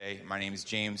Hey, my name is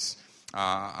James.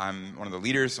 I'm one of the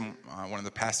leaders, one of the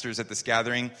pastors at this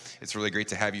gathering. It's really great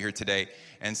to have you here today.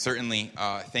 And certainly,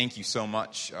 thank you so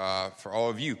much for all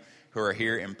of you who are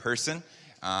here in person.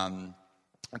 A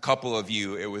couple of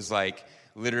you, it was like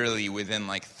literally within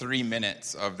like 3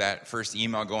 minutes of that first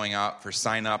email going out for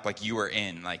sign up, like you were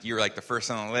in. Like you were like the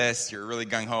first on the list. You're really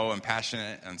gung-ho and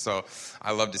passionate. And so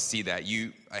I love to see that.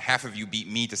 Half of you beat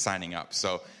me to signing up.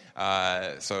 So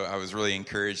I was really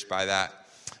encouraged by that.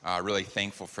 Really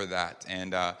thankful for that,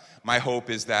 and my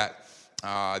hope is that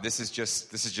this is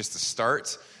just the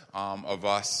start of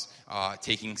us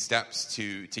taking steps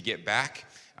to get back.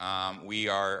 We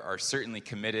are certainly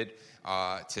committed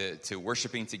to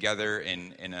worshiping together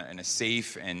in a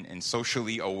safe and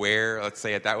socially aware, let's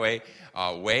say it that way,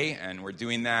 and we're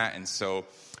doing that. And so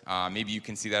maybe you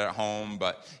can see that at home,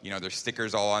 but there's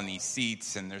stickers all on these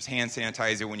seats, and there's hand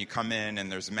sanitizer when you come in,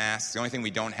 and there's masks. The only thing we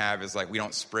don't have is we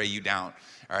don't spray you down.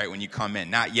 All right, when you come in.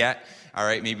 Not yet. All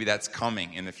right, maybe that's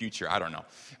coming in the future. I don't know.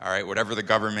 All right, whatever the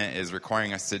government is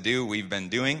requiring us to do, we've been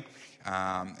doing.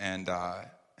 And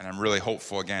I'm really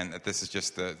hopeful, again, that this is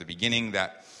just the beginning,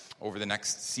 that over the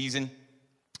next season,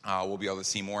 we'll be able to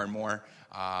see more and more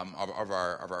of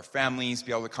our families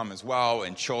be able to come as well,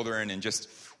 and children, and just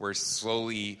we're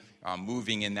slowly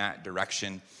moving in that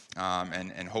direction.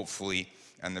 And hopefully,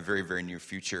 in the very, very near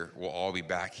future, we'll all be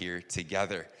back here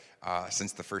together.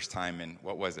 Since the first time in,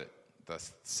 what was it, the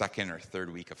second or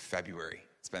third week of February.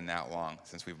 It's been that long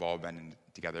since we've all been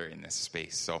together in this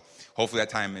space. So hopefully that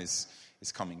time is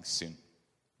coming soon.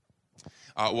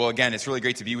 Well, again, it's really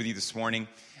great to be with you this morning.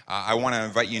 I want to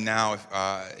invite you now,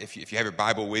 if you have your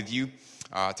Bible with you,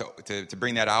 to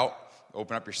bring that out.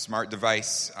 Open up your smart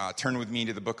device. Turn with me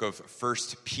to the book of 1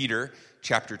 Peter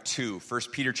chapter 2. 1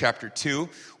 Peter chapter 2.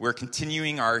 We're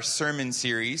continuing our sermon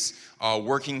series,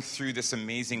 working through this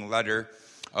amazing letter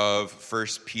of 1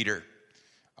 Peter.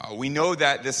 We know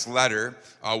that this letter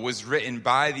was written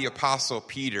by the Apostle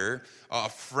Peter, a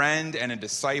friend and a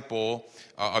disciple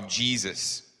of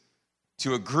Jesus,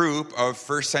 to a group of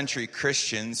first century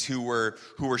Christians who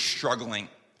were struggling.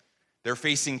 They're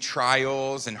facing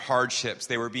trials and hardships.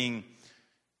 They were being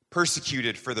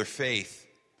persecuted for their faith.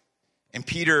 And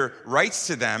Peter writes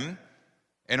to them,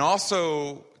 and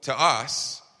also to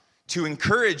us, to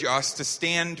encourage us to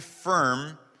stand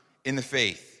firm in the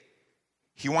faith.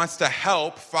 He wants to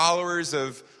help followers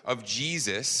of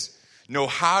Jesus know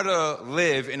how to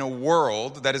live in a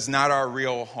world that is not our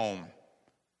real home,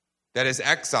 that is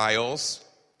exiles,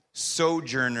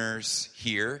 sojourners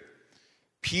here.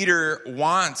 Peter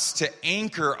wants to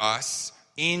anchor us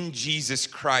in Jesus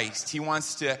Christ. He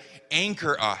wants to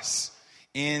anchor us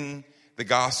in the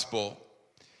gospel.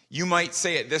 You might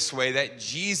say it this way, that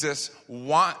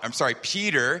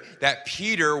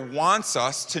Peter wants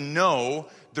us to know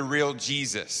the real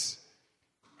Jesus.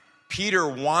 Peter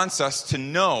wants us to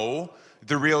know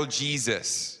the real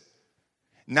Jesus.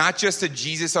 Not just a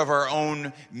Jesus of our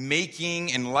own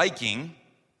making and liking,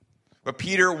 but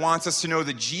Peter wants us to know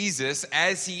the Jesus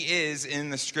as he is in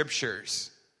the scriptures.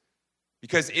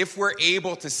 Because if we're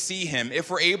able to see him, if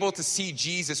we're able to see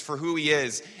Jesus for who he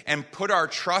is and put our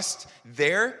trust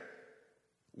there,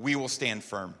 we will stand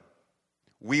firm.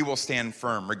 We will stand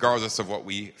firm regardless of what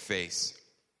we face.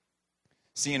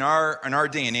 See, in our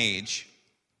day and age,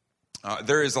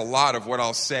 there is a lot of what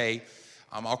I'll say,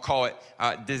 I'll call it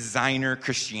designer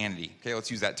Christianity. Okay,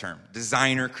 let's use that term.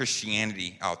 Designer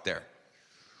Christianity out there.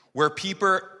 Where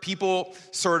people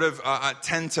sort of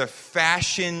tend to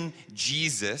fashion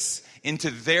Jesus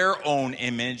into their own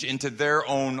image, into their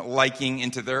own liking,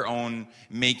 into their own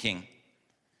making.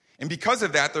 And because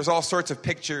of that, there's all sorts of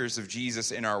pictures of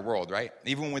Jesus in our world, right?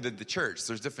 Even within the church,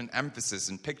 there's different emphasis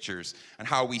and pictures on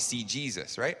how we see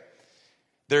Jesus, right?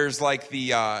 There's like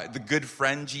the good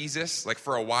friend Jesus. Like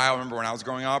for a while, I remember when I was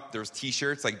growing up, there was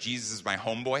t-shirts like Jesus is my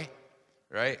homeboy,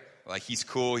 right? Like he's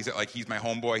cool, he's my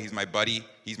homeboy, he's my buddy,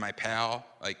 he's my pal,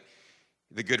 like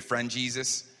the good friend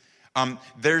Jesus.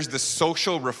 There's the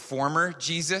social reformer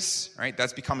Jesus, right?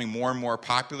 That's becoming more and more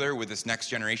popular with this next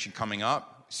generation coming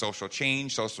up. Social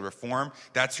change, social reform.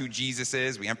 That's who Jesus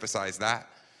is. We emphasize that.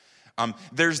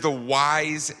 There's the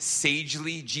wise,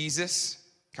 sagely Jesus.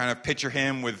 Kind of picture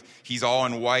him with, he's all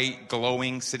in white,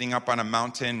 glowing, sitting up on a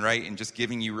mountain, right? And just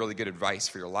giving you really good advice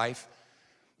for your life.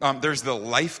 There's the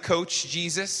life coach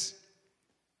Jesus,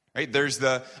 right? There's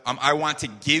the, I want to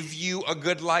give you a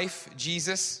good life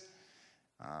Jesus.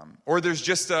 Or there's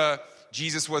just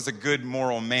Jesus was a good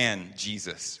moral man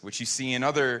Jesus, which you see in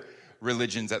other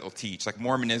religions that will teach, like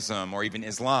Mormonism or even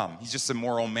Islam. He's just a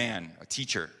moral man, a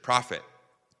teacher, prophet.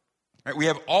 Right? We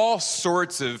have all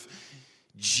sorts of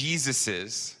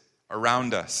Jesuses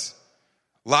around us.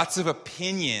 lots of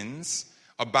opinions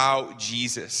about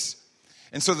Jesus.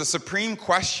 And so the supreme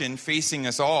question facing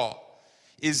us all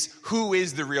is, who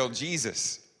is the real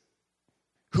Jesus?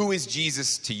 Who is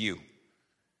Jesus to you?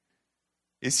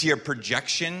 Is he a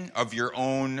projection of your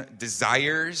own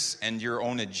desires and your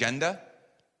own agenda?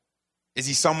 Is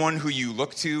he someone who you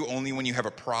look to only when you have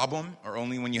a problem or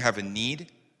only when you have a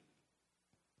need?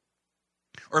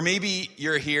 Or maybe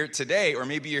you're here today, or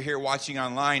maybe you're here watching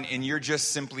online and you're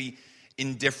just simply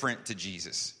indifferent to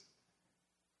Jesus.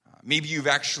 Maybe you've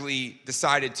actually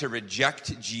decided to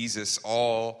reject Jesus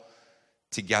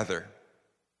altogether.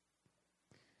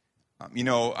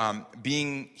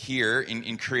 Being here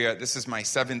in Korea, this is my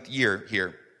 7th year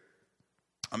here.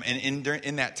 And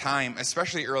in that time,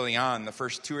 especially early on, the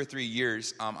first 2 or 3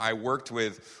 years, I worked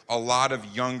with a lot of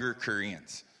younger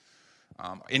Koreans,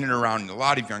 in and around a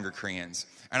lot of younger Koreans.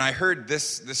 And I heard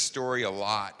this story a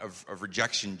lot of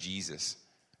rejecting Jesus.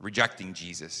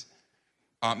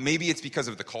 Maybe it's because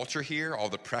of the culture here, all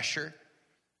the pressure.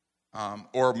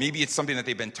 Or maybe it's something that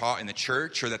they've been taught in the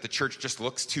church, or that the church just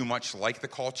looks too much like the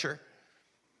culture.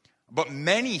 But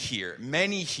many here,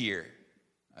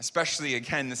 especially,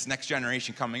 again, this next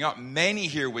generation coming up, many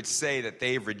here would say that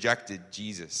they've rejected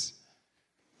Jesus.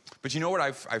 But you know what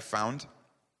I've found?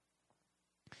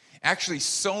 Actually,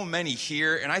 so many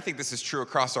here, and I think this is true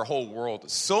across our whole world,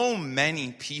 so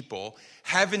many people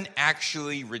haven't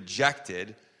actually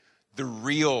rejected the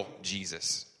real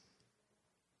Jesus.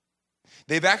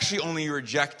 They've actually only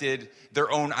rejected their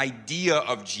own idea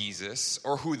of Jesus,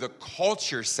 or who the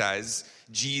culture says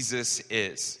Jesus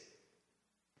is.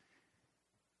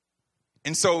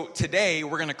 And so today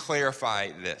we're going to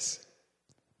clarify this.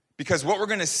 Because what we're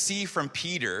going to see from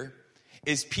Peter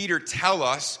is Peter tell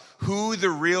us who the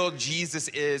real Jesus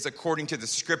is according to the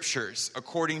scriptures,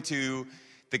 according to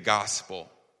the gospel.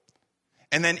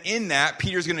 And then in that,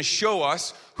 Peter's going to show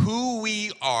us who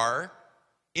we are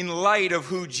in light of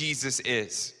who Jesus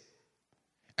is.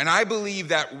 And I believe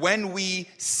that when we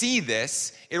see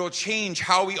this, it'll change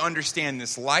how we understand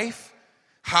this life,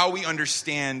 how we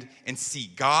understand and see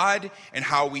God, and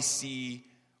how we see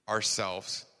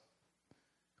ourselves.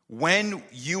 When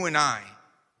you and I,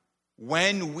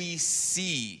 when we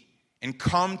see and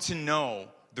come to know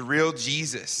the real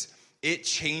Jesus, it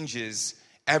changes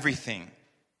everything.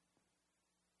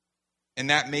 And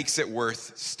that makes it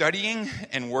worth studying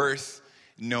and worth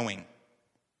knowing.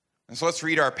 And so let's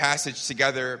read our passage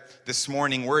together this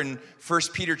morning. We're in 1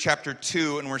 Peter chapter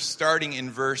 2, and we're starting in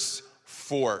verse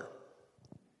 4.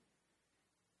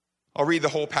 I'll read the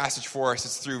whole passage for us.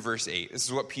 It's through verse 8. This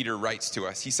is what Peter writes to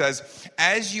us. He says,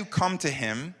 "As you come to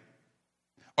him,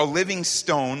 a living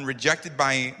stone, rejected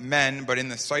by men, but in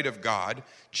the sight of God,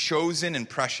 chosen and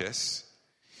precious,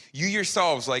 you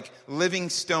yourselves, like living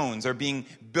stones, are being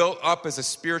built up as a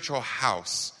spiritual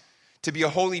house, to be a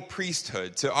holy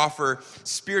priesthood, to offer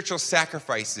spiritual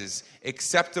sacrifices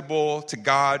acceptable to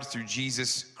God through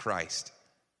Jesus Christ.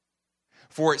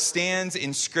 For it stands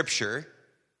in Scripture,"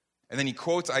 and then he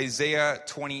quotes Isaiah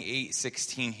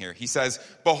 28:16 here. He says,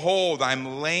 "Behold,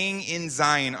 I'm laying in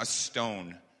Zion a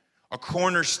stone, a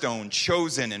cornerstone,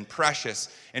 chosen and precious,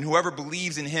 and whoever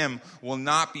believes in him will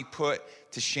not be put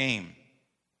to shame."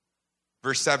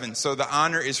 Verse 7, "So the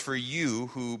honor is for you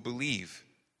who believe.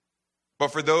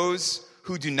 But for those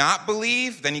who do not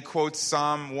believe," then he quotes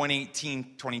Psalm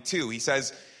 118:22. He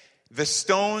says, "The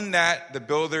stone that the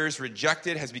builders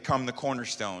rejected has become the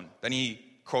cornerstone." Then he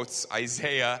quotes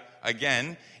Isaiah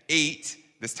again, 8,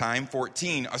 this time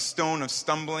 14, "A stone of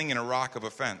stumbling and a rock of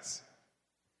offense.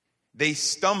 They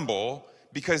stumble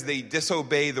because they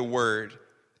disobey the word,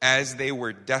 as they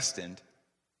were destined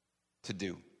to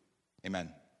do."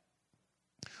 Amen.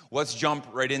 Let's jump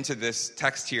right into this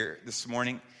text here this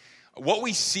morning. What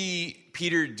we see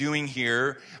Peter doing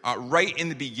here right in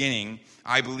the beginning,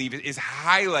 I believe, is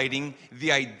highlighting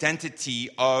the identity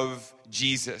of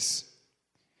Jesus.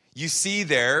 You see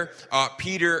there,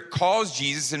 Peter calls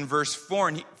Jesus in verse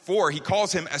 4, he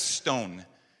calls him a stone.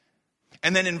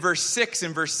 And then in verse 6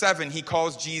 and verse 7, he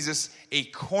calls Jesus a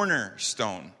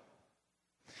cornerstone.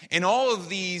 And all of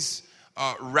these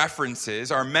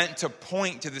references are meant to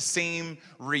point to the same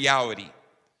reality,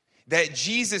 that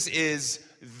Jesus is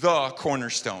the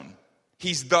cornerstone.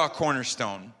 He's the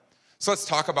cornerstone. So let's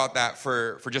talk about that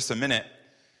for just a minute.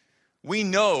 We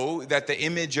know that the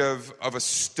image of a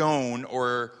stone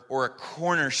or a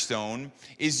cornerstone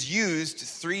is used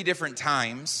three different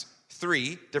times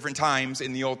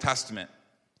in the Old Testament.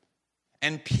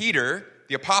 And Peter,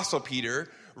 the Apostle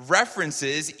Peter,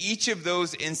 references each of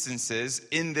those instances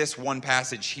in this one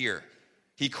passage here.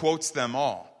 He quotes them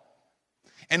all.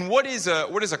 And what is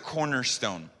a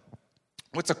cornerstone?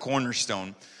 What's a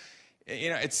cornerstone?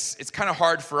 It's kind of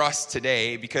hard for us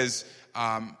today because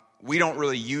we don't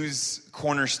really use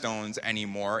cornerstones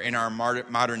anymore in our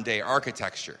modern day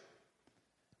architecture.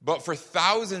 But for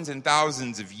thousands and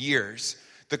thousands of years,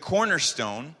 the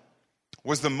cornerstone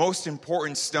was the most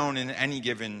important stone in any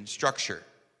given structure.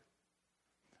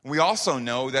 We also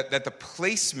know that the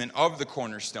placement of the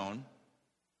cornerstone,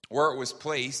 where it was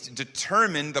placed,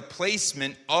 determined the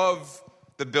placement of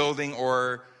the building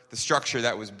or the structure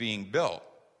that was being built.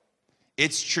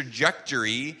 Its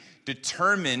trajectory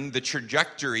determined the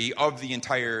trajectory of the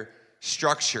entire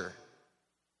structure.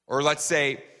 Or let's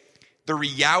say, the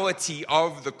reality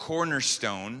of the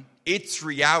cornerstone, its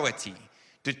reality,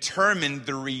 determined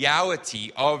the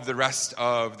reality of the rest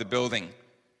of the building.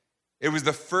 It was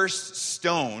the first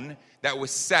stone that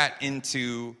was set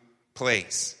into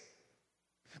place.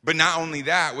 But not only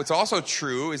that, what's also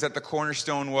true is that the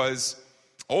cornerstone was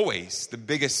always the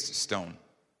biggest stone,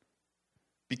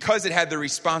 because it had the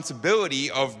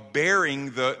responsibility of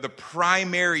bearing the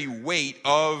primary weight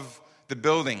of the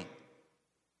building.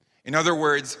 In other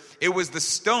words, it was the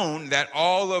stone that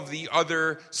all of the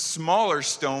other smaller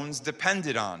stones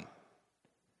depended on.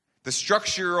 The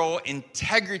structural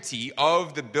integrity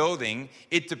of the building,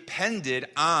 it depended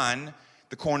on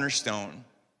the cornerstone.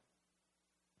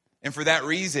 And for that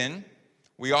reason,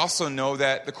 we also know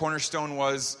that the cornerstone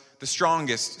was the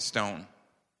strongest stone.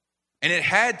 And it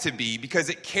had to be, because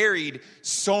it carried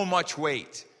so much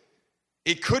weight.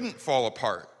 It couldn't fall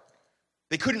apart.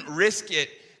 They couldn't risk it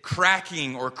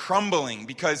cracking or crumbling,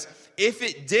 because if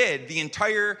it did, the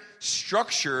entire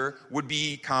structure would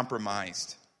be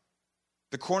compromised.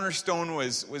 The cornerstone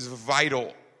was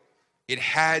vital. It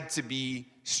had to be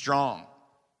strong.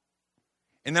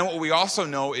 And then what we also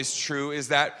know is true is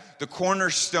that the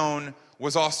cornerstone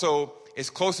was also as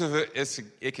close as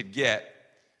it could get.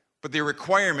 But the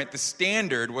requirement, the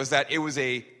standard, was that it was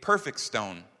a perfect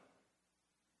stone.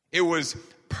 It was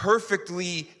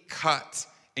perfectly cut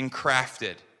and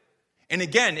crafted. And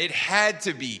again, it had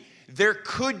to be. There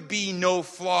could be no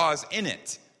flaws in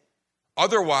it.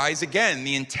 Otherwise, again,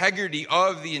 the integrity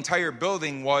of the entire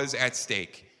building was at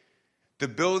stake. The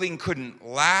building couldn't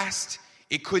last.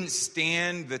 It couldn't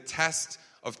stand the test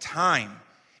of time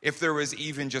if there was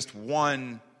even just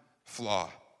one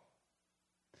flaw.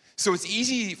 So it's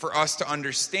easy for us to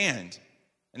understand,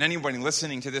 and anybody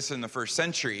listening to this in the first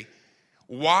century,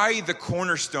 why the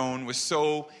cornerstone was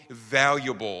so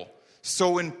valuable,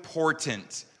 so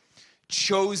important,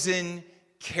 chosen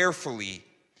carefully,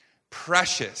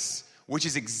 precious, which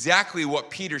is exactly what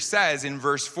Peter says in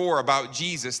verse 4 about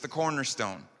Jesus, the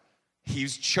cornerstone.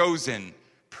 He's chosen,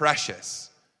 precious.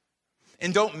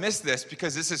 And don't miss this,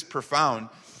 because this is profound.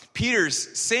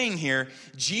 Peter's saying here,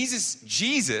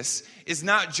 Jesus is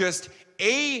not just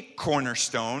a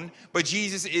cornerstone, but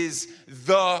Jesus is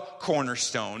the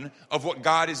cornerstone of what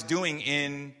God is doing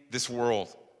in this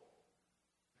world.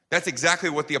 That's exactly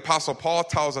what the Apostle Paul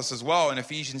tells us as well in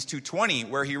Ephesians 2:20,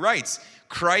 where he writes,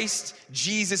 Christ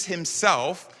Jesus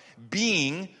himself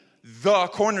being the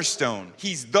cornerstone.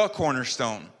 He's the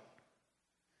cornerstone.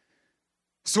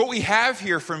 So what we have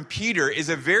here from Peter is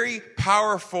a very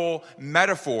powerful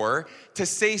metaphor to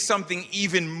say something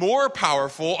even more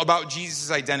powerful about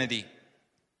Jesus' identity.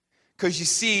 Because you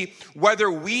see, whether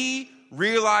we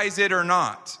realize it or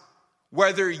not,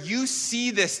 whether you see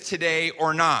this today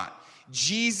or not,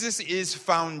 Jesus is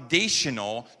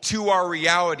foundational to our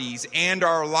realities and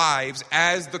our lives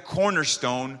as the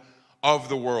cornerstone of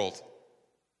the world,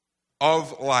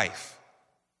 of life.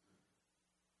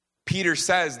 Peter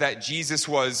says that Jesus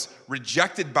was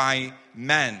rejected by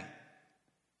men.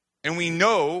 And we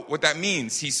know what that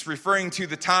means. He's referring to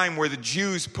the time where the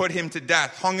Jews put him to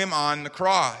death, hung him on the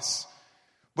cross.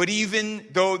 But even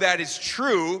though that is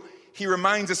true, he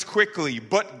reminds us quickly,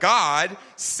 but God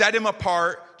set him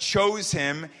apart, chose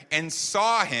him, and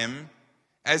saw him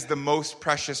as the most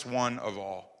precious one of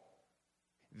all.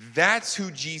 That's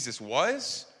who Jesus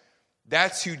was.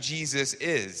 That's who Jesus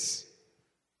is.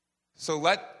 So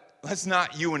let's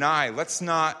not, you and I, let's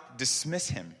not dismiss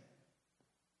him.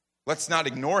 Let's not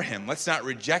ignore him. Let's not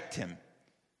reject him,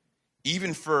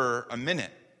 even for a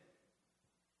minute.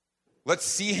 Let's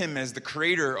see him as the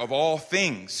creator of all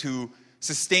things, who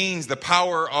sustains the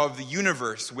power of the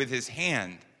universe with his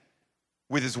hand,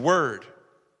 with his word.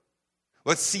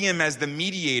 Let's see him as the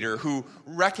mediator who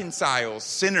reconciles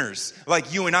sinners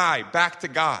like you and I back to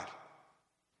God.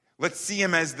 Let's see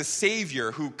him as the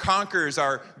Savior who conquers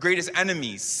our greatest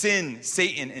enemies, sin,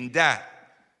 Satan, and death.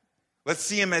 Let's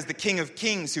see him as the King of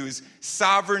Kings who is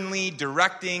sovereignly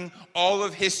directing all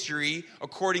of history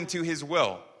according to his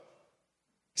will.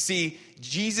 See,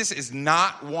 Jesus is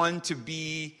not one to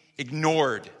be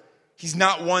ignored. He's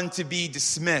not one to be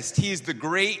dismissed. He is the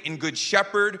great and good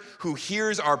shepherd who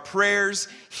hears our prayers,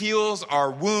 heals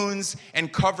our wounds,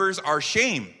 and covers our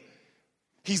shame.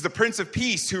 He's the Prince of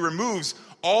Peace who removes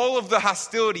all of the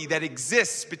hostility that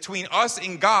exists between us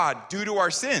and God due to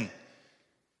our sin.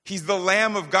 He's the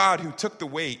Lamb of God who took the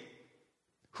weight,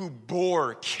 who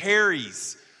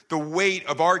carries the weight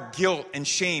of our guilt and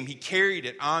shame. He carried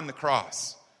it on the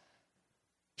cross.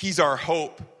 He's our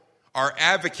hope, our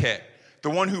advocate,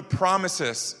 the one who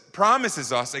promises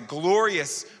us a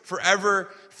glorious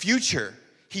forever future.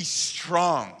 He's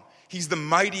strong. He's the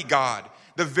mighty God,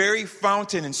 the very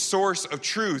fountain and source of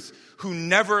truth, who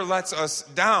never lets us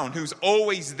down, who's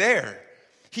always there.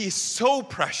 He is so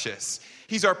precious.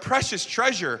 He's our precious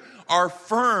treasure, our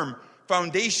firm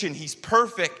foundation. He's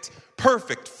perfect,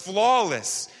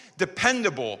 flawless,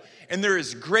 dependable. And there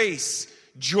is grace,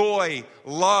 joy,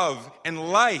 love,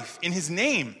 and life in his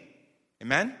name.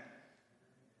 Amen?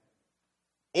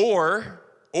 Or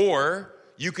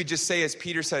you could just say, as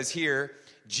Peter says here,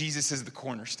 Jesus is the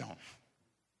cornerstone.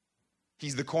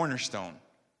 He's the cornerstone.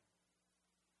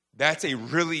 That's a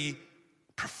really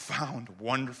profound,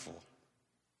 wonderful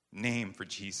name for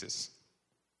Jesus.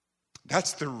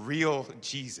 That's the real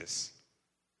Jesus.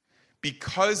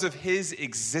 Because of his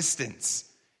existence,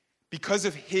 because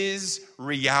of his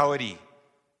reality,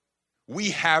 we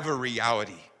have a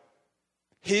reality.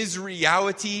 His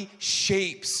reality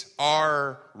shapes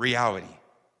our reality.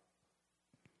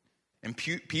 And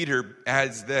Peter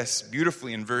adds this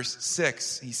beautifully in verse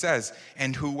 6. He says,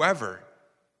 and whoever,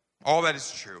 all that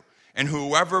is true, and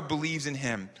whoever believes in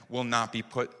him will not be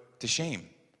put to shame.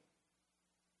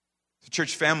 So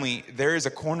church family, there is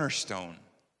a cornerstone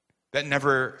that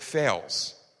never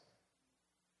fails.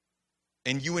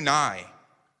 And you and I,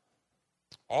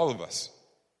 all of us,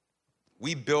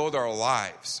 we build our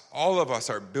lives. All of us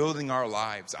are building our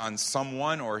lives on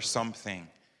someone or something.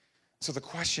 So the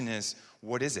question is,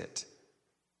 what is it?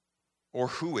 Or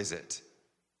who is it?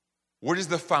 What is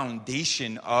the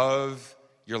foundation of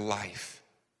your life?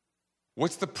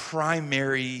 What's the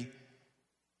primary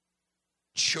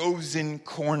chosen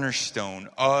cornerstone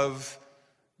of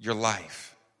your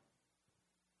life?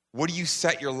 What do you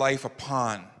set your life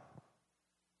upon?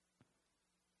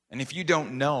 And if you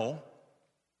don't know,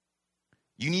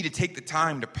 you need to take the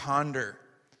time to ponder,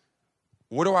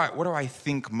 what do I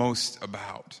think most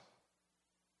about?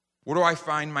 What do I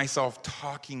find myself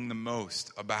talking the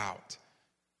most about?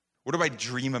 What do I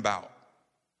dream about?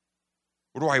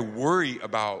 What do I worry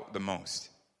about the most?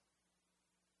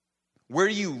 Where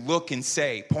do you look and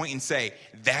point and say,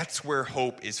 that's where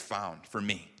hope is found for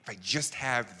me. If I just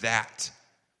have that,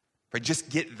 if I just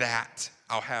get that,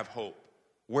 I'll have hope.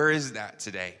 Where is that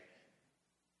today?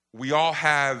 We all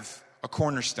have a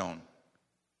cornerstone.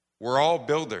 We're all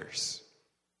builders.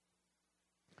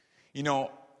 You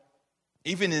know,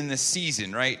 even in this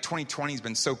season, right? 2020 has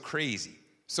been so crazy,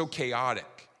 so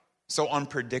chaotic, so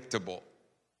unpredictable.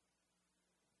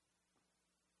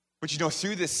 But you know,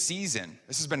 through this season,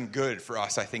 this has been good for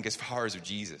us, I think, as followers of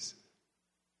Jesus.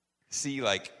 See,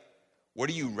 what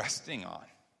are you resting on?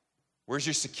 Where's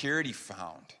your security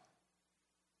found?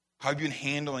 How have you been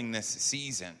handling this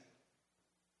season?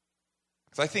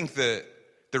 Because I think the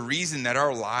reason that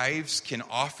our lives can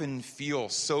often feel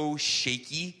so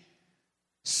shaky,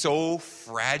 so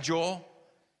fragile,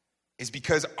 is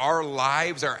because our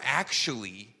lives are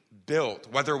actually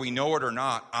built, whether we know it or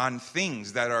not, on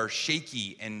things that are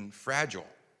shaky and fragile.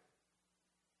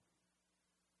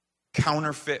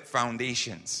 Counterfeit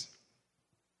foundations,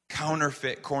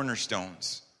 counterfeit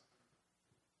cornerstones.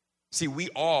 See, we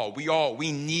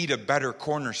need a better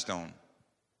cornerstone.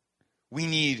 We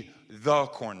need the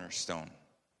cornerstone.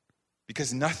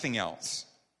 Because nothing else,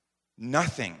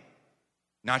 nothing,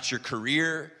 not your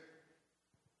career,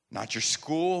 not your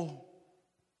school,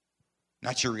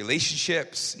 not your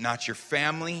relationships, not your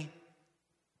family,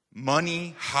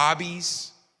 money,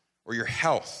 hobbies, or your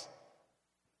health.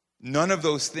 None of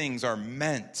those things are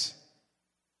meant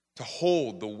to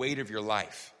hold the weight of your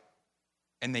life.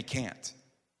 And they can't.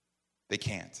 They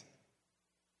can't.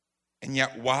 And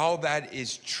yet, while that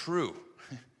is true,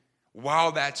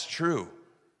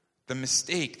 the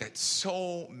mistake that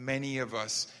so many of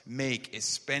us make is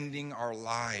spending our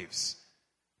lives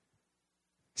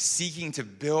seeking to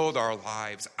build our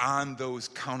lives on those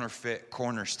counterfeit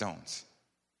cornerstones.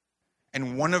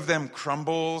 And one of them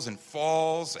crumbles and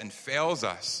falls and fails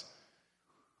us.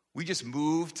 We just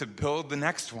move to build the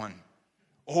next one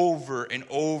over and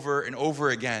over and over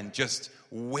again, just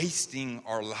wasting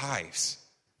our lives.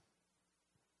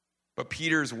 But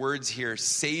Peter's words here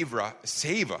save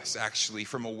us, actually,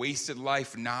 from a wasted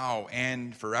life now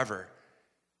and forever.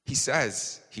 He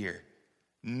says here,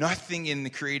 nothing in the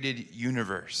created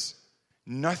universe,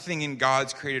 nothing in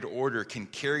God's created order can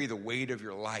carry the weight of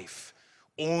your life.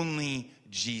 Only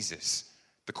Jesus,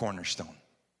 the cornerstone.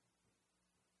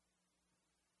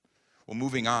 Well,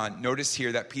 moving on, notice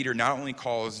here that Peter not only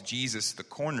calls Jesus the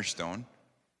cornerstone,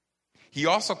 he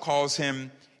also calls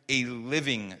him a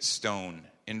living stone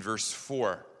in verse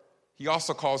 4. He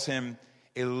also calls him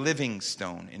a living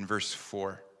stone in verse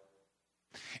 4.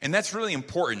 And that's really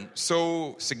important,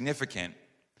 so significant.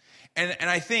 And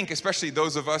I think, especially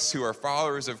those of us who are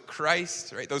followers of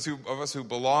Christ, right? Those of us who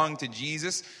belong to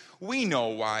Jesus, we know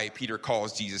why Peter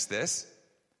calls Jesus this.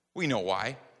 We know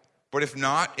why. But if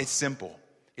not, it's simple.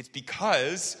 It's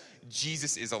because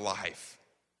Jesus is alive.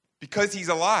 Because he's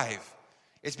alive.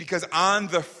 It's because on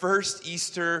the first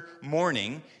Easter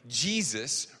morning,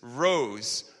 Jesus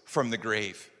rose from the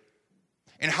grave.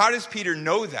 And how does Peter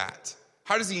know that?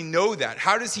 How does he know that?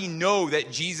 How does he know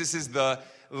that Jesus is the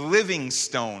living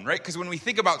stone, right? Because when we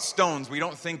think about stones, we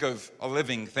don't think of a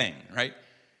living thing, right?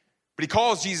 But he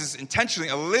calls Jesus intentionally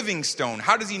a living stone.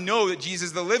 How does he know that Jesus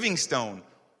is the living stone?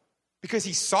 Because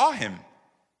he saw him.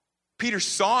 Peter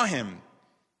saw him.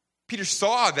 Peter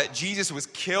saw that Jesus was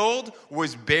killed,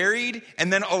 was buried,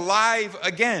 and then alive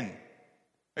again.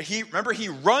 He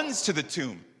runs to the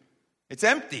tomb. It's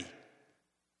empty.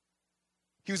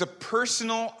 He was a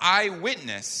personal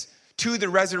eyewitness to the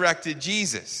resurrected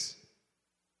Jesus.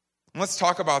 And let's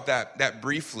talk about that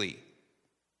briefly.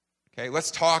 Okay, let's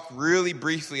talk really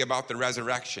briefly about the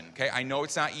resurrection. Okay, I know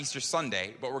it's not Easter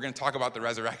Sunday, but we're going to talk about the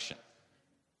resurrection.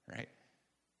 Right?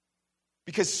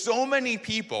 Because so many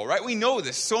people, right, we know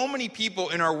this, so many people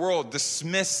in our world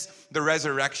dismiss the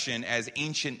resurrection as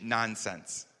ancient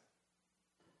nonsense.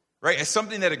 Right? As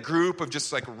something that a group of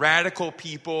just like radical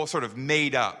people sort of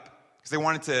made up. Because they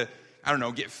wanted to,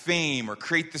 get fame or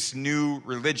create this new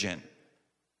religion.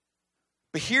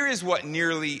 But here is what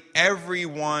nearly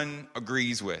everyone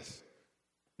agrees with.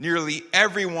 Nearly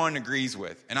everyone agrees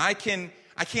with. And I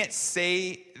can't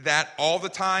say that all the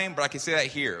time, but I can say that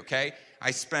here, okay? I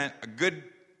spent a good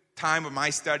time of my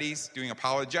studies doing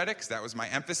apologetics. That was my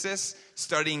emphasis,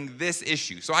 studying this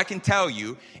issue. So I can tell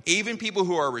you, even people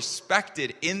who are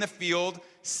respected in the field,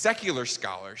 secular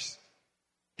scholars,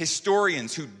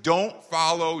 historians who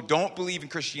don't believe in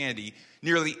Christianity,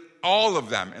 nearly all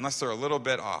of them, unless they're a little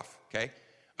bit off, okay,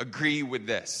 agree with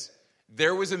this.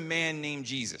 There was a man named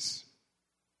Jesus.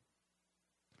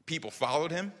 People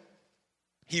followed him.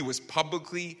 He was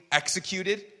publicly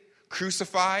executed,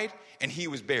 crucified, and he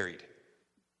was buried.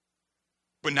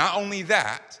 But not only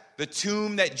that, the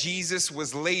tomb that Jesus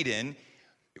was laid in,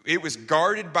 it was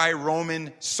guarded by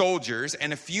Roman soldiers,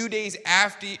 and a few days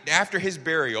after his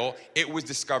burial, it was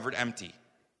discovered empty.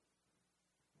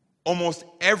 Almost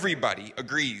everybody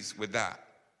agrees with that.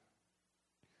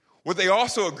 What they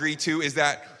also agree to is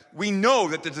that we know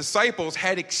that the disciples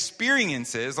had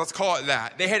experiences, let's call it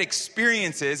that. They had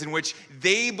experiences in which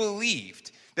they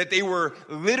believed that they were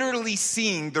literally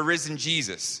seeing the risen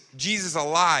Jesus. Jesus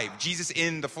alive, Jesus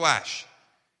in the flesh.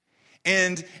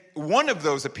 And one of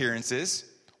those appearances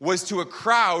was to a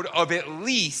crowd of at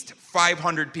least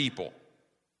 500 people.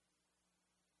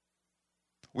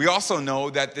 We also know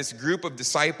that this group of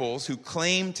disciples who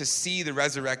claimed to see the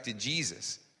resurrected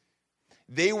Jesus,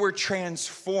 they were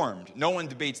transformed. No one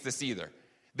debates this either.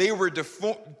 They were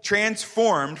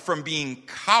transformed from being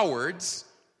cowards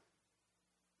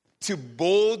to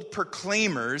bold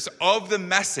proclaimers of the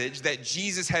message that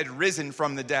Jesus had risen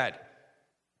from the dead.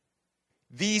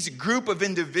 These group of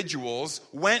individuals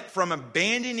went from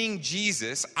abandoning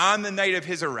Jesus on the night of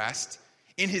his arrest,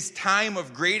 in his time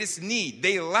of greatest need.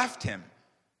 They left him.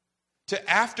 To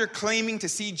after claiming to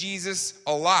see Jesus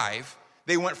alive,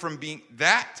 they went from being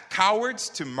that cowards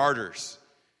to martyrs,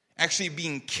 actually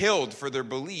being killed for their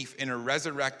belief in a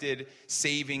resurrected,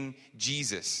 saving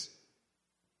Jesus.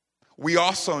 We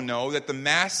also know that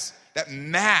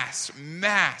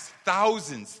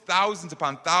thousands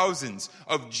upon thousands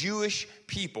of Jewish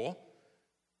people,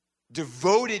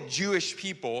 devoted Jewish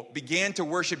people, began to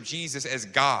worship Jesus as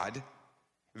God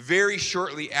very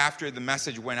shortly after the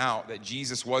message went out that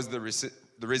Jesus was the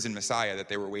risen Messiah that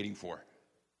they were waiting for.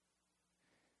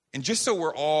 And just so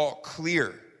we're all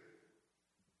clear,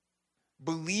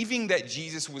 believing that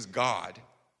Jesus was God,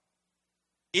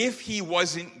 if he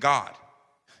wasn't God,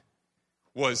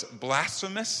 was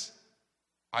blasphemous,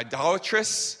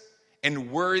 idolatrous,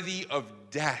 and worthy of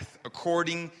death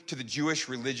according to the Jewish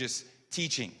religious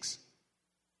teachings.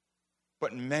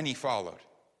 But many followed.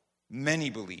 Many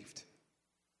believed.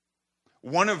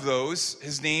 One of those,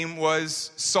 his name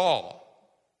was Saul,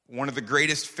 one of the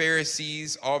greatest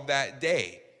Pharisees of that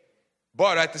day,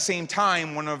 but at the same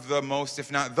time, one of the most,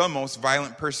 if not the most,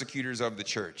 violent persecutors of the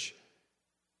church.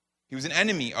 He was an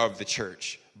enemy of the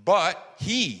church, but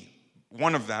he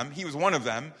was one of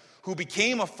them who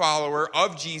became a follower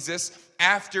of Jesus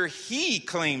after he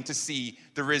claimed to see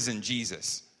the risen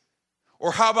Jesus.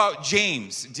 Or how about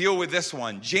James? Deal with this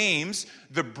one. James,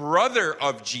 the brother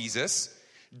of Jesus,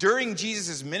 during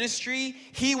Jesus' ministry,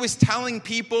 he was telling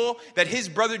people that his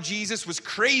brother Jesus was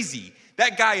crazy.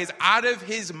 That guy is out of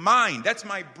his mind. That's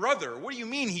my brother. What do you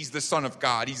mean he's the Son of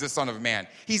God? He's the Son of Man.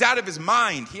 He's out of his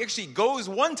mind. He actually goes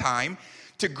one time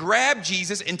to grab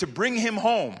Jesus and to bring him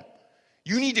home.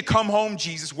 You need to come home,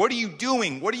 Jesus. What are you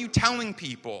doing? What are you telling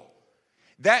people?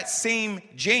 That same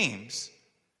James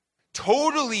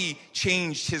totally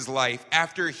changed his life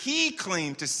after he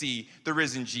claimed to see the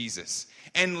risen Jesus.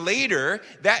 And later,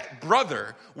 that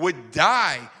brother would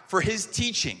die for his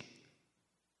teaching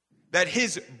that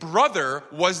his brother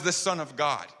was the Son of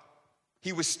God.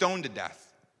 He was stoned to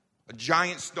death. A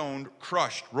giant stone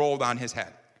crushed, rolled on his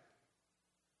head.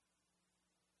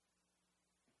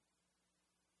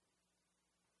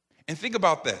 And think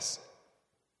about this.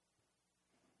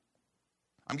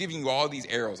 I'm giving you all these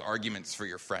arrows, arguments for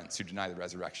your friends who deny the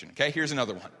resurrection. Okay, here's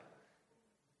another one.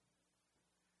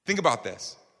 Think about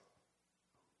this.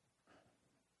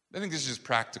 I think this is just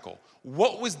practical.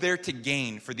 What was there to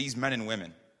gain for these men and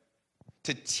women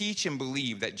to teach and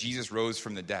believe that Jesus rose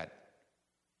from the dead?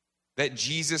 That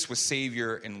Jesus was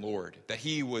Savior and Lord, that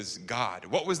he was God.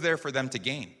 What was there for them to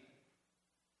gain?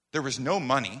 There was no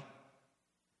money.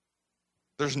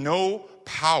 There's no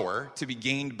power to be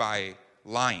gained by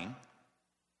lying.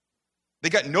 They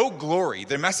got no glory.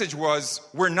 Their message was,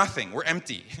 we're nothing, we're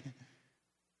empty.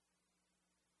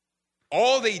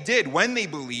 All they did when they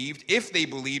believed, if they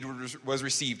believed, was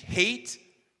received hate,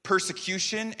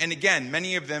 persecution, and again,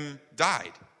 many of them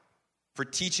died for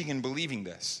teaching and believing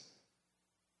this.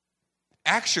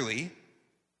 Actually,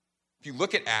 if you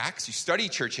look at Acts, you study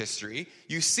church history,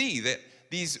 you see that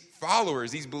these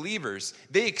followers, these believers,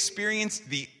 they experienced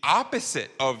the opposite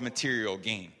of material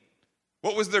gain.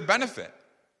 What was their benefit?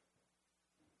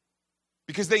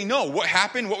 Because they know what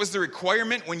happened, what was the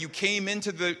requirement when you came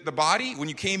into the body, when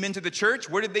you came into the church.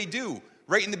 What did they do?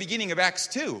 Right in the beginning of Acts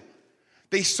 2.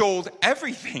 They sold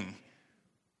everything.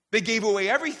 They gave away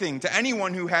everything to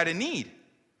anyone who had a need.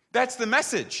 That's the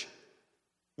message.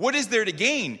 What is there to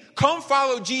gain? Come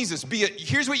follow Jesus.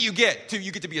 Here's what you get.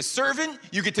 You get to be a servant.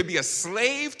 You get to be a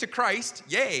slave to Christ.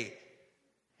 Yay.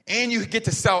 And you get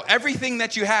to sell everything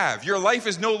that you have. Your life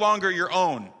is no longer your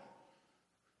own.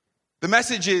 The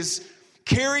message is,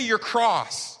 carry your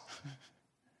cross.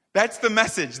 That's the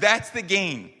message. That's the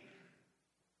gain.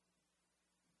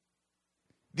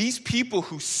 These people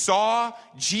who saw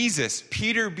Jesus,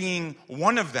 Peter being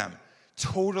one of them,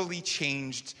 totally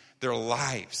changed their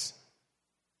lives.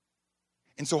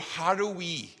 And so how do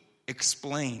we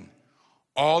explain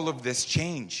all of this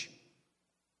change?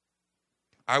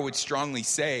 I would strongly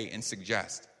say and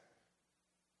suggest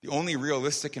the only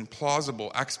realistic and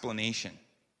plausible explanation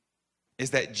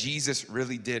is that Jesus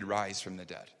really did rise from the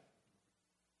dead.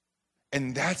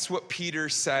 And that's what Peter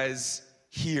says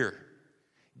here.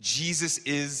 Jesus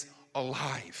is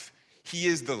alive. He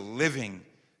is the living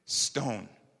stone.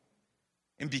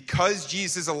 And because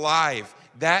Jesus is alive,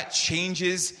 that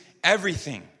changes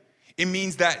everything. It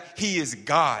means that he is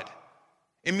God.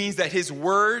 It means that his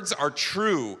words are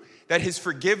true, that his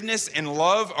forgiveness and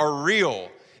love are real,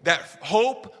 that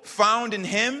hope found in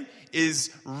him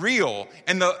is real,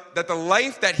 and that the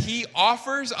life that he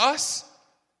offers us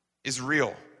is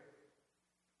real.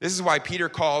 This is why Peter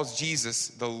calls Jesus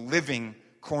the living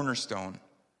cornerstone.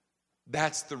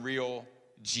 That's the real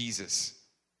Jesus.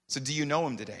 So do you know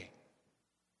him today?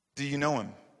 Do you know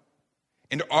him?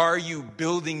 And are you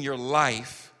building your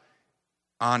life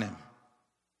on him?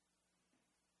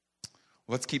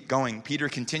 Let's keep going. Peter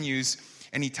continues,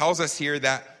 and he tells us here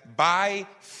that by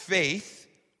faith,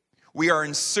 we are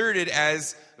inserted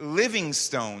as living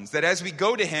stones, that as we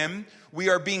go to him, we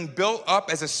are being built up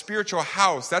as a spiritual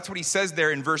house. That's what he says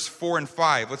there in verse 4 and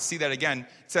 5. Let's see that again.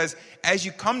 It says, as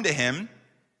you come to him,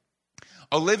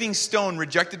 a living stone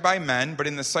rejected by men, but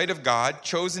in the sight of God,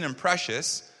 chosen and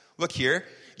precious. Look here.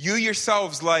 You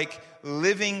yourselves, like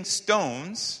living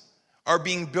stones, are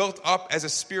being built up as a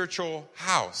spiritual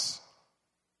house.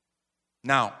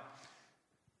 Now,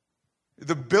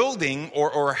 the building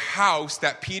or house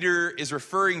that Peter is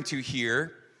referring to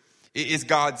here is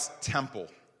God's temple.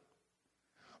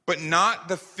 But not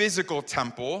the physical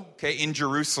temple, okay, in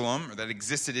Jerusalem, or that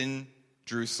existed in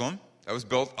Jerusalem, that was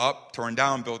built up, torn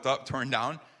down, built up, torn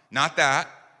down. Not that,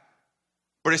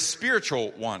 but a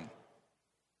spiritual one.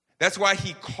 That's why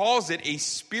he calls it a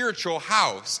spiritual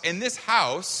house. And this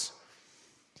house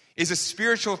is a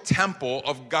spiritual temple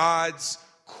of God's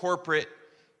corporate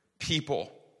people.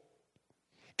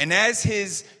 And as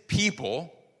his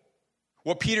people,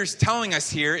 what Peter's telling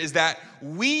us here is that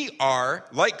we are,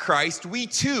 like Christ, we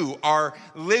too are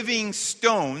living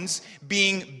stones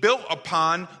being built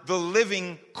upon the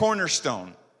living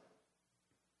cornerstone.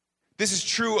 This is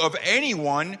true of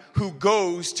anyone who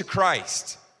goes to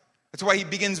Christ. That's why he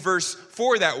begins verse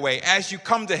 4 that way. As you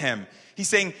come to him. He's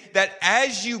saying that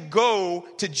as you go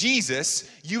to Jesus,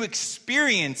 you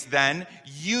experience then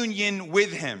union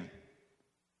with him.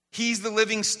 He's the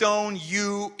living stone.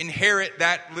 You inherit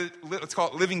that, let's call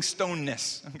it living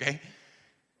stoneness, okay?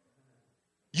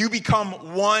 You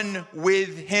become one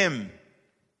with him.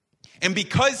 And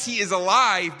because he is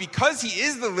alive, because he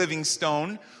is the living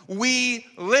stone, we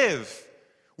live.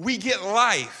 We get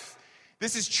life.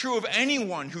 This is true of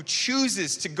anyone who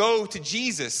chooses to go to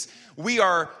Jesus. We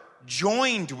are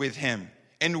joined with him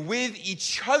and with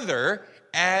each other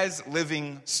as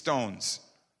living stones.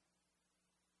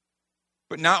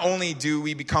 But not only do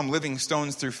we become living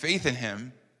stones through faith in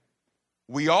him,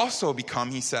 we also become,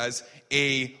 he says,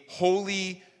 a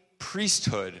holy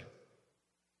priesthood.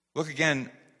 Look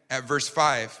again at verse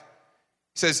 5.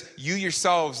 It says, you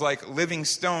yourselves, like living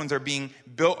stones, are being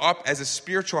built up as a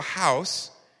spiritual house.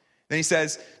 Then he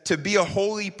says, to be a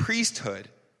holy priesthood,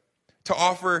 to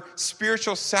offer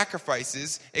spiritual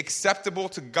sacrifices acceptable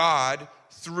to God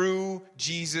through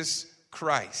Jesus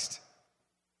Christ.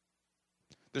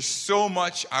 There's so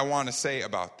much I want to say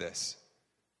about this.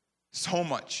 So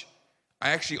much. I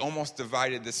actually almost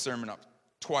divided this sermon up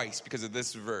twice because of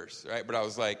this verse, right? But I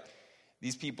was like,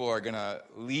 these people are going to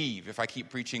leave if I keep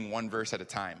preaching one verse at a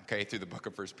time, okay, through the book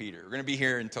of 1 Peter. We're going to be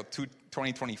here until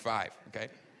 2025, okay?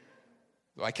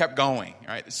 So I kept going, all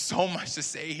right? There's so much to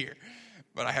say here,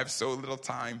 but I have so little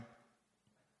time.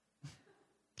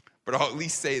 But I'll at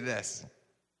least say this.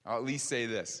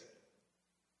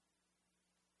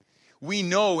 We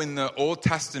know in the Old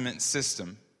Testament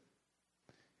system,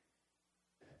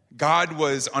 God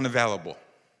was unavailable.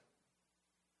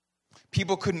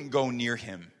 People couldn't go near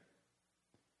him.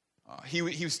 He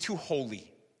was too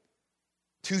holy,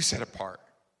 too set apart,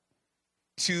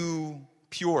 too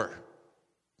pure,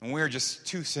 and we're just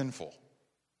too sinful.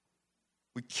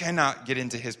 We cannot get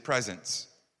into his presence.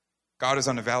 God is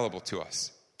unavailable to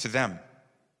us, to them.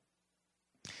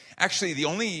 Actually, the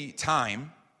only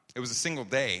time, it was a single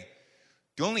day,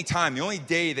 the only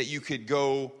day that you could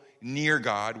go near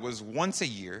God was once a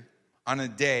year on a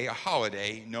day, a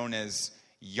holiday known as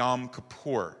Yom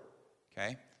Kippur.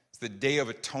 Okay? It's the Day of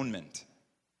Atonement.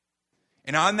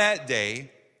 And on that day,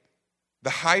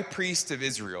 the high priest of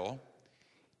Israel,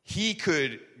 he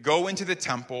could go into the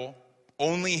temple,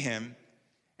 only him,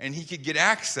 and he could get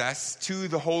access to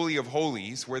the Holy of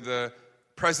Holies where the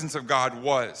presence of God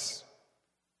was.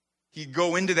 He'd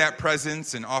go into that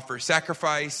presence and offer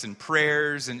sacrifice and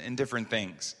prayers and different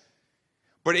things.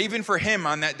 But even for him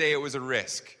on that day, it was a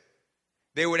risk.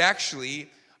 They would actually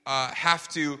have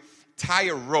to tie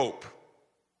a rope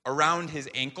around his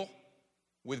ankle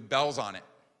with bells on it,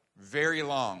 very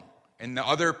long. And the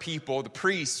other people, the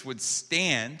priests, would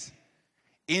stand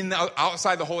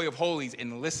outside the Holy of Holies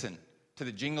and listen to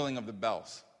the jingling of the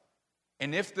bells.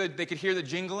 And if they could hear the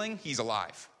jingling, he's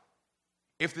alive.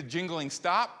 If the jingling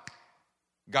stopped,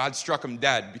 God struck him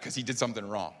dead because he did something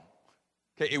wrong.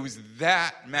 Okay, it was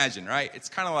that, imagine, right? It's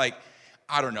kind of like,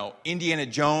 I don't know, Indiana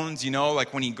Jones,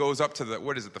 like when he goes up to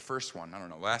the first one? I don't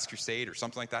know, Last Crusade or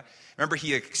something like that. Remember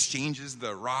he exchanges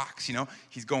the rocks,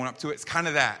 he's going up to it. It's kind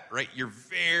of that, right? You're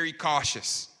very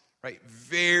cautious, right?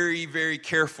 Very, very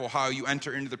careful how you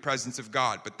enter into the presence of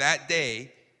God. But that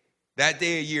day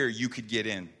a year, you could get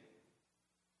in.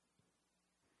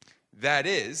 That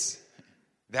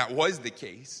was the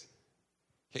case.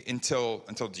 Okay, until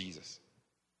Jesus.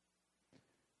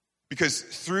 Because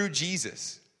through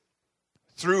Jesus,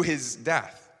 through his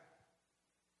death,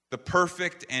 the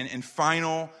perfect and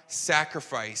final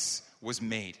sacrifice was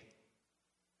made.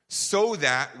 So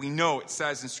that we know, it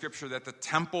says in Scripture, that the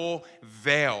temple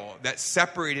veil that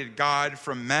separated God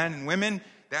from men and women,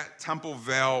 that temple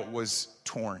veil was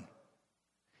torn.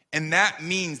 And that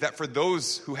means that for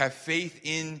those who have faith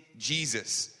in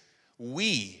Jesus,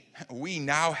 we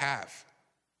now have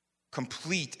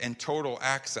complete and total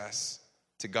access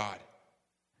to God.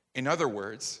 In other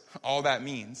words, all that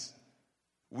means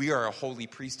we are a holy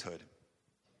priesthood.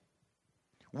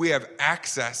 We have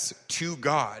access to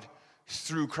God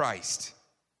through Christ.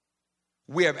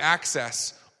 We have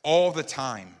access all the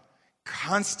time,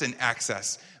 constant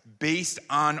access based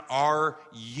on our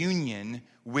union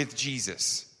with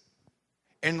Jesus.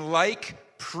 And like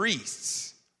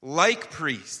priests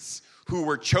who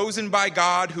were chosen by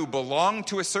God, who belonged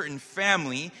to a certain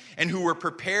family, and who were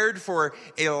prepared for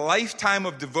a lifetime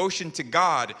of devotion to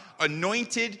God,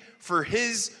 anointed for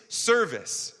his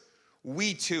service,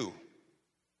 we too,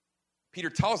 Peter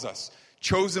tells us,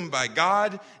 chosen by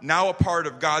God, now a part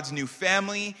of God's new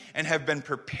family, and have been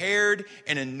prepared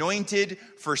and anointed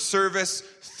for service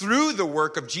through the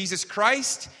work of Jesus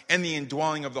Christ and the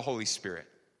indwelling of the Holy Spirit.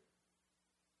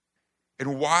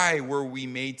 And why were we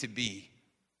made to be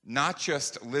not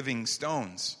just living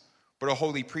stones, but a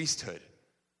holy priesthood?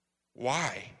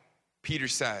 Why? Peter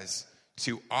says,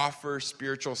 to offer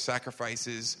spiritual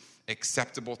sacrifices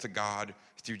acceptable to God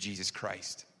through Jesus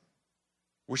Christ,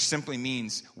 which simply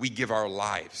means we give our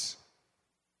lives.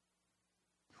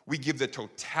 We give the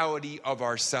totality of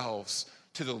ourselves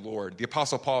to the Lord. The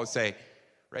Apostle Paul would say,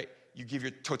 right, you give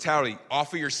your totality,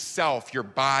 offer yourself, your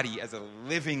body as a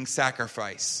living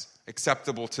sacrifice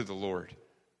acceptable to the Lord.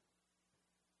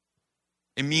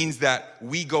 It means that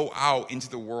we go out into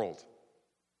the world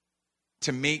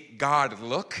to make God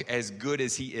look as good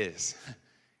as he is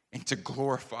and to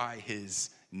glorify his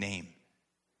name.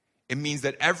 It means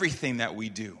that everything that we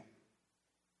do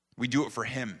it for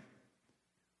him.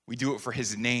 We do it for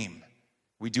his name.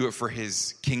 We do it for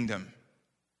his kingdom.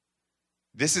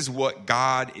 This is what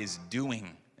God is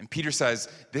doing. And Peter says,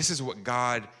 this is what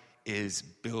God is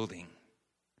building.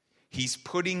 He's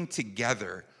putting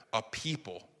together a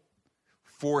people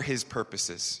for his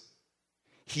purposes.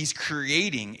 He's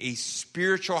creating a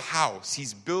spiritual house.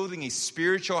 He's building a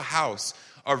spiritual house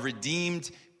of redeemed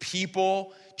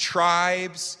people,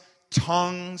 tribes,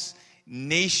 tongues,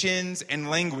 nations, and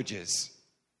languages.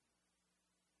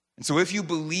 And so if you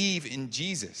believe in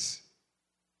Jesus,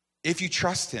 if you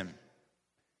trust him,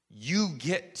 you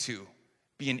get to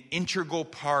be an integral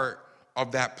part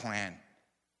of that plan.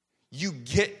 You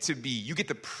get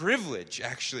the privilege,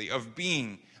 actually, of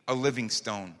being a living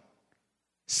stone.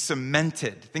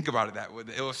 Cemented, think about it that with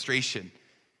the illustration.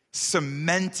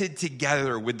 Cemented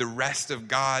together with the rest of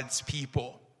God's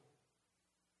people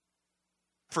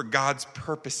for God's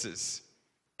purposes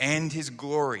and his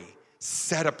glory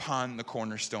set upon the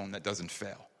cornerstone that doesn't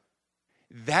fail.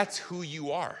 That's who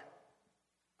you are.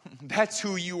 That's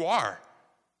who you are.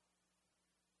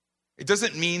 It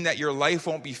doesn't mean that your life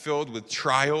won't be filled with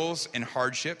trials and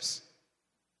hardships,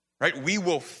 right? We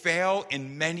will fail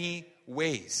in many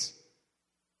ways.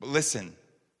 But listen,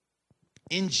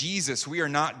 in Jesus, we are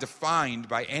not defined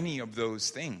by any of those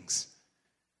things.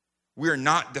 We are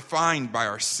not defined by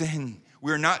our sin.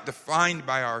 We are not defined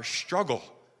by our struggle.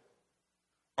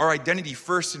 Our identity,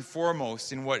 first and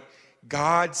foremost, in what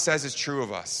God says is true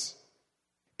of us.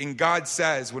 And God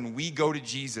says when we go to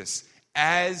Jesus,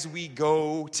 as we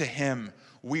go to him,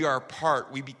 we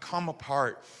become a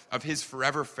part of his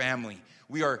forever family.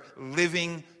 We are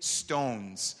living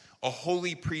stones, a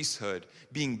holy priesthood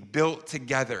being built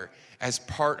together as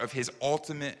part of his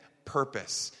ultimate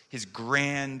purpose, his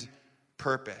grand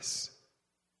purpose.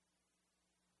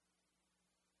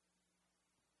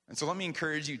 And so let me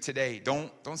encourage you today,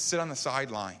 don't sit on the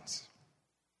sidelines.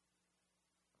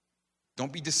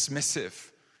 Don't be dismissive,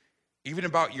 even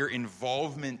about your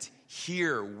involvement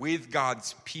here with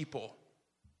God's people.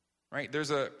 Right?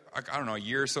 There's a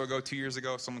year or so ago, 2 years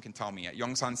ago, someone can tell me, at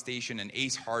Yongsan Station, an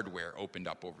Ace Hardware opened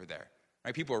up over there.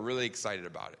 Right? People are really excited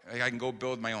about it. Like, I can go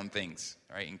build my own things,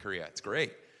 right, in Korea. It's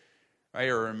great. Right?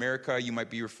 Or in America, you might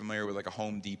be familiar with like a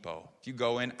Home Depot. If you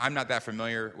go in, I'm not that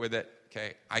familiar with it.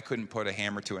 Okay, I couldn't put a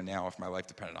hammer to a nail if my life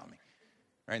depended on me.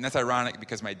 Right? And that's ironic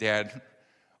because my dad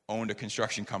owned a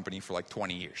construction company for like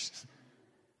 20 years.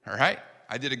 All right?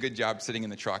 I did a good job sitting in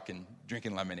the truck and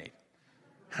drinking lemonade.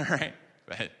 All right?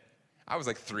 But I was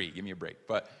like 3. Give me a break.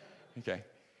 But, okay.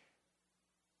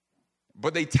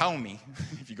 But they tell me,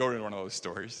 if you go to one of those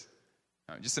stores,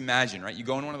 just imagine, right? You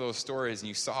go in one of those stores and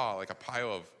you saw like a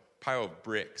pile of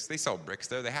bricks. They sell bricks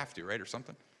there. They have to, right? Or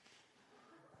something.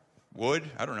 Wood?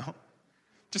 I don't know.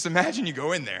 Just imagine you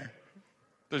go in there.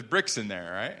 There's bricks in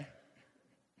there, right?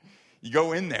 You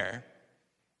go in there,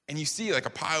 and you see like a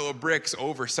pile of bricks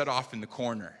set off in the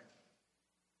corner.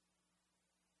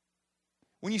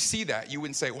 When you see that, you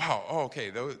wouldn't say, wow, okay,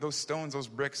 those stones, those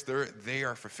bricks, they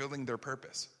are fulfilling their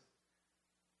purpose.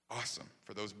 Awesome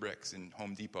for those bricks in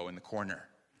Home Depot in the corner,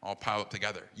 all piled up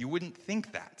together. You wouldn't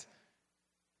think that.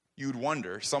 You'd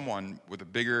wonder, someone with a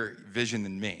bigger vision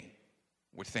than me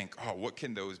would think, oh, what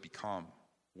can those become?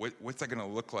 What's that going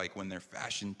to look like when they're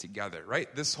fashioned together,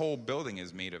 right? This whole building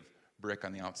is made of brick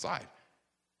on the outside.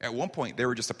 At one point, they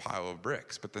were just a pile of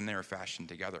bricks, but then they were fashioned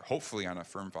together, hopefully on a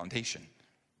firm foundation.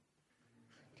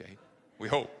 Okay? We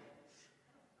hope.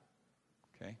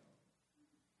 Okay?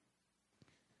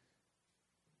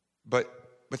 But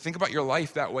think about your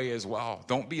life that way as well.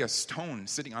 Don't be a stone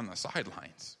sitting on the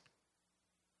sidelines.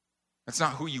 That's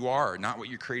not who you are, not what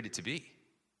you're created to be.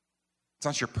 It's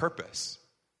not your purpose.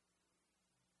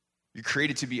 You're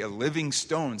created to be a living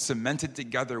stone cemented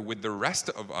together with the rest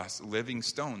of us living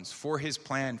stones for his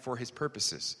plan, for his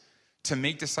purposes, to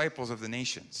make disciples of the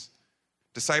nations.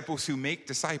 Disciples who make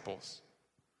disciples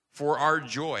for our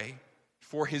joy,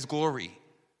 for his glory.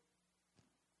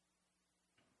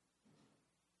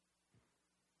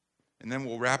 And then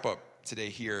we'll wrap up today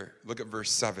here. Look at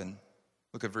verse 7.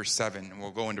 Look at verse 7, and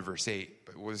we'll go into verse 8.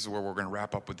 But this is where we're going to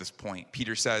wrap up with this point.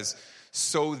 Peter says,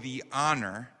 so the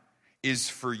honor is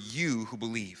for you who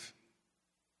believe.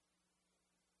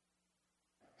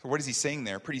 So what is he saying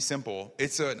there? Pretty simple.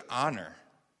 It's an honor.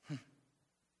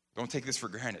 Don't take this for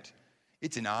granted.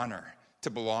 It's an honor to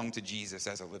belong to Jesus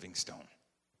as a living stone.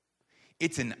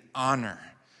 It's an honor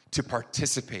to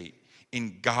participate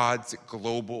in God's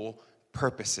global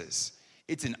purposes.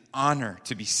 It's an honor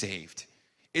to be saved.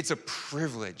 It's a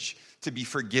privilege to be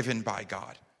forgiven by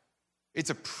God.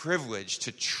 It's a privilege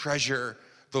to treasure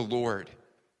the Lord.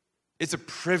 It's a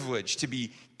privilege to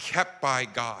be kept by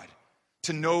God,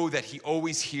 to know that he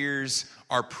always hears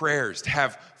our prayers, to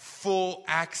have full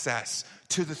access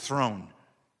to the throne.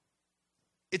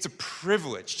 It's a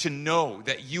privilege to know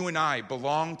that you and I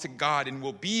belong to God and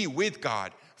will be with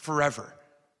God forever.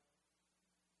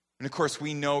 And of course,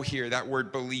 we know here that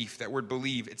word belief,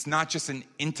 it's not just an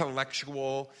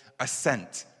intellectual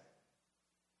assent.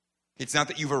 It's not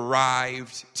that you've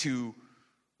arrived to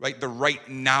the right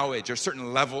knowledge or a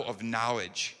certain level of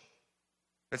knowledge.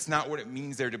 That's not what it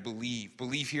means there to believe.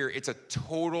 Believe here, it's a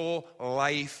total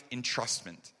life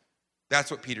entrustment.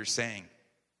 That's what Peter's saying.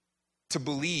 To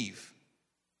believe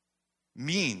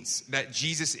means that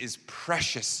Jesus is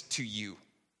precious to you.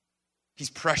 He's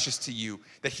precious to you,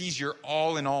 that he's your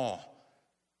all in all,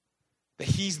 that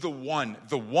he's the one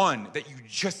that you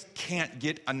just can't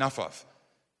get enough of.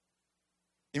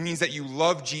 It means that you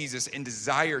love Jesus and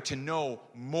desire to know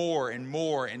more and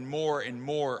more and more and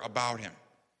more about him.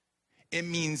 It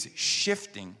means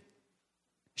shifting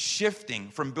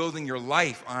from building your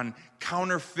life on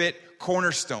counterfeit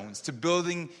cornerstones to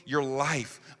building your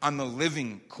life on the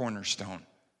living cornerstone.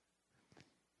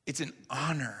 It's an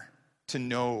honor to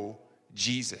know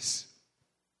Jesus.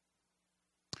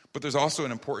 But there's also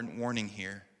an important warning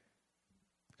here.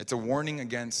 It's a warning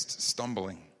against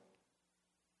stumbling.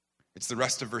 It's the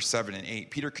rest of verse 7 and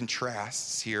 8. Peter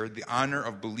contrasts here the honor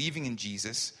of believing in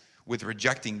Jesus with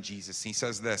rejecting Jesus. He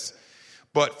says this,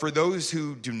 but for those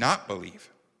who do not believe,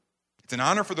 it's an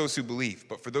honor for those who believe,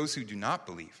 but for those who do not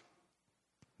believe,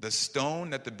 the stone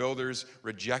that the builders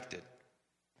rejected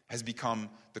has become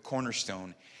the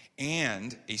cornerstone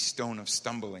and a stone of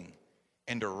stumbling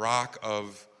and a rock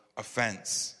of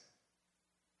offense.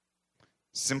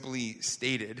 Simply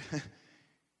stated,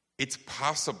 it's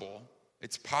possible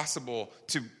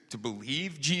to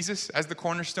believe Jesus as the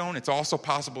cornerstone. It's also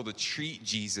possible to treat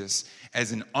Jesus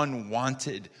as an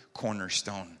unwanted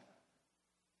cornerstone.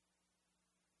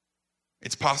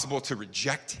 It's possible to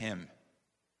reject him,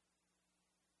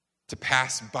 to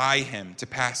pass by him, to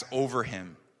pass over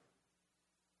him.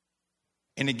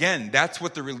 And again, that's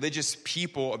what the religious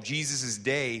people of Jesus'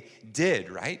 day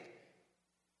did, right?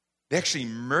 They actually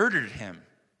murdered him.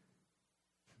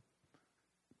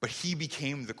 But he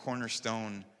became the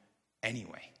cornerstone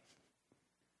anyway.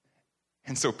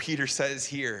 And so Peter says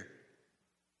here,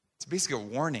 it's basically a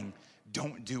warning,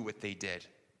 don't do what they did.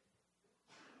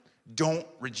 Don't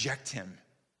reject him.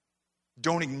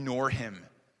 Don't ignore him.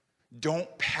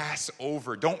 Don't pass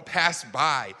over, don't pass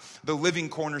by the living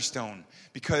cornerstone.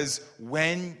 Because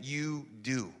when you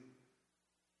do,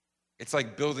 it's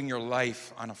like building your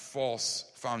life on a false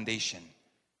foundation.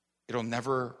 It'll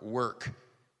never work.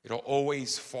 It'll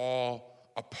always fall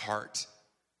apart.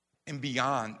 And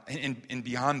beyond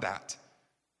that,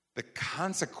 the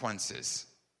consequences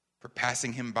for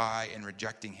passing him by and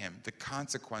rejecting him, the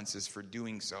consequences for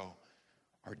doing so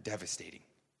are devastating.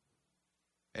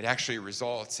 It actually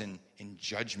results in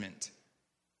judgment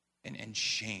and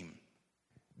shame.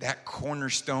 That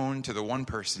cornerstone to the one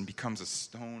person becomes a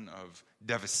stone of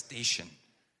devastation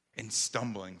and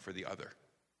stumbling for the other.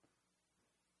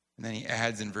 And then he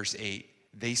adds in verse 8,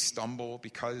 they stumble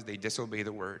because they disobey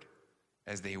the word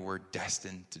as they were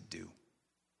destined to do.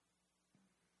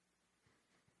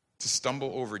 To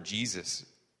stumble over Jesus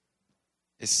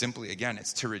is simply, again,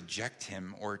 it's to reject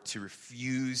him or to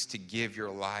refuse to give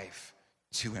your life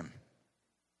to him.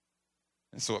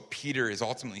 And so what Peter is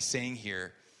ultimately saying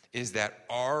here is that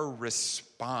our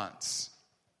response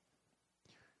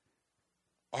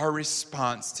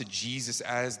to Jesus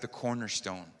as the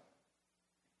cornerstone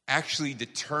actually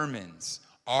determines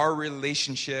our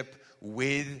relationship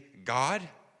with God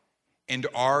and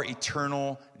our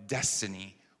eternal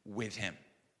destiny with him.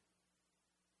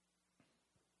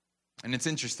 And it's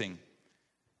interesting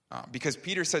because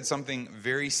Peter said something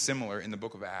very similar in the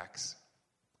book of Acts.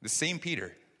 The same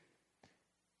Peter.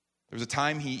 There was a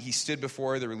time he stood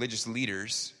before the religious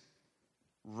leaders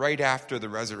right after the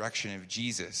resurrection of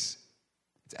Jesus.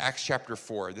 It's Acts chapter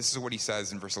 4. This is what he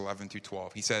says in verse 11 through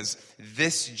 12. He says,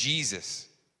 "This Jesus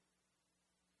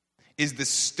is the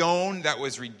stone that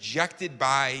was rejected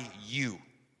by you,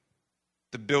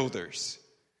 the builders,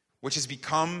 which has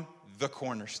become the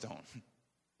cornerstone.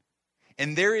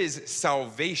 And there is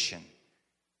salvation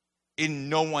in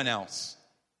no one else.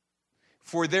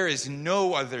 For there is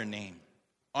no other name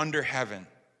under heaven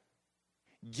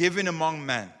given among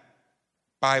men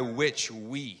by which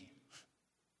we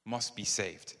must be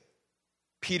saved."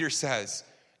 Peter says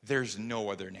there's no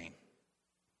other name.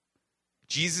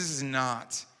 Jesus is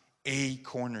not a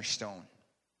cornerstone.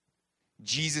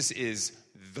 Jesus is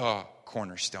the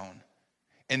cornerstone.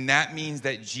 And that means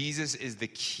that Jesus is the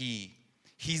key.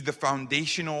 He's the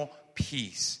foundational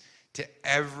piece to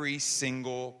every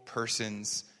single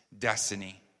person's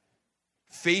destiny.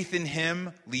 Faith in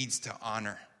him leads to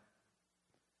honor.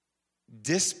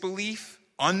 Disbelief,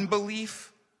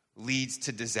 unbelief, leads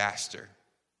to disaster.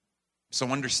 So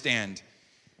understand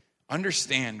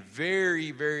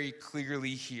very, very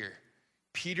clearly here.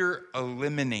 Peter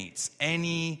eliminates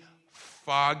any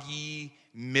foggy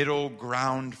middle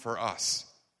ground for us.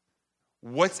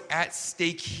 What's at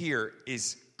stake here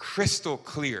is crystal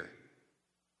clear.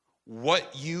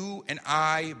 What you and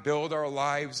I build our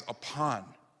lives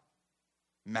upon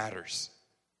matters.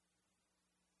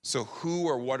 So who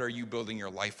or what are you building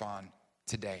your life on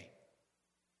today?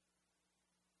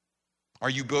 Are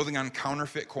you building on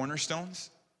counterfeit cornerstones?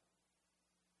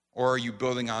 Or are you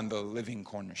building on the living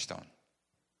cornerstone?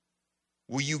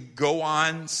 Will you go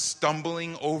on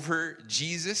stumbling over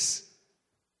Jesus?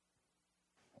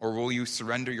 Or will you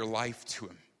surrender your life to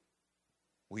him?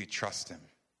 Will you trust him?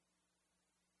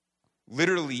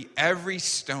 Literally every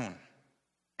stone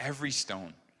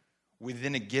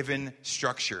within a given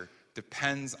structure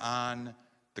depends on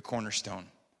the cornerstone.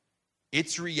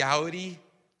 Its reality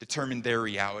determined their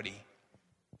reality.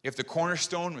 If the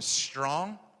cornerstone was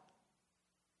strong,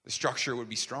 the structure would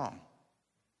be strong.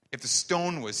 If the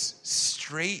stone was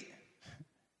straight,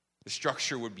 the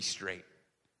structure would be straight.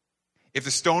 If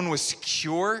the stone was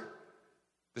secure,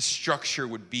 the structure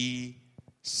would be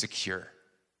secure.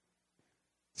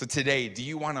 So today, do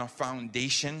you want a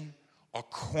foundation, a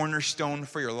cornerstone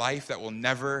for your life that will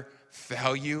never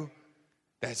fail you?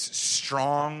 That's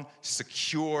strong,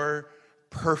 secure,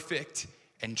 perfect,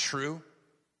 and true?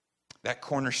 That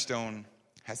cornerstone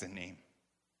has a name,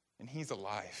 and he's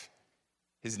alive.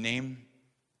 His name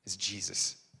is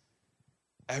Jesus.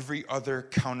 Every other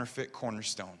counterfeit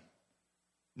cornerstone,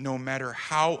 no matter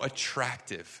how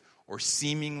attractive or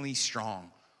seemingly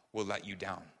strong, will let you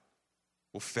down,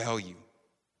 will fail you.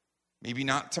 Maybe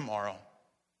not tomorrow,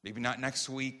 maybe not next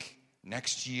week,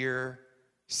 next year,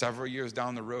 several years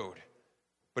down the road.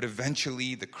 But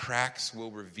eventually the cracks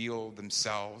will reveal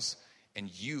themselves and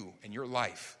you and your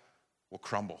life will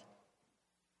crumble.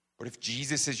 But if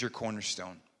Jesus is your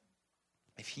cornerstone,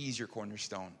 if he's your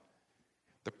cornerstone,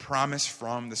 the promise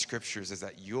from the scriptures is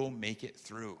that you'll make it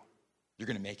through. You're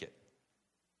going to make it.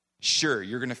 Sure,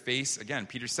 you're going to face, again,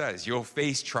 Peter says, you'll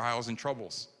face trials and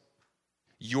troubles.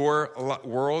 Your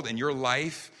world and your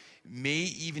life may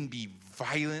even be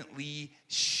violently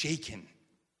shaken,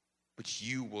 but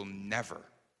you will never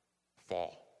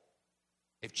fall.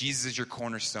 If Jesus is your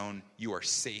cornerstone, you are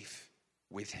safe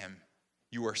with him.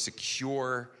 You are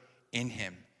secure in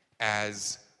him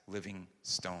as living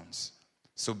stones.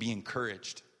 So be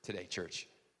encouraged today, church.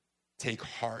 Take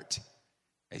heart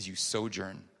as you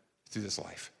sojourn through this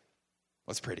life.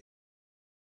 Let's pray together.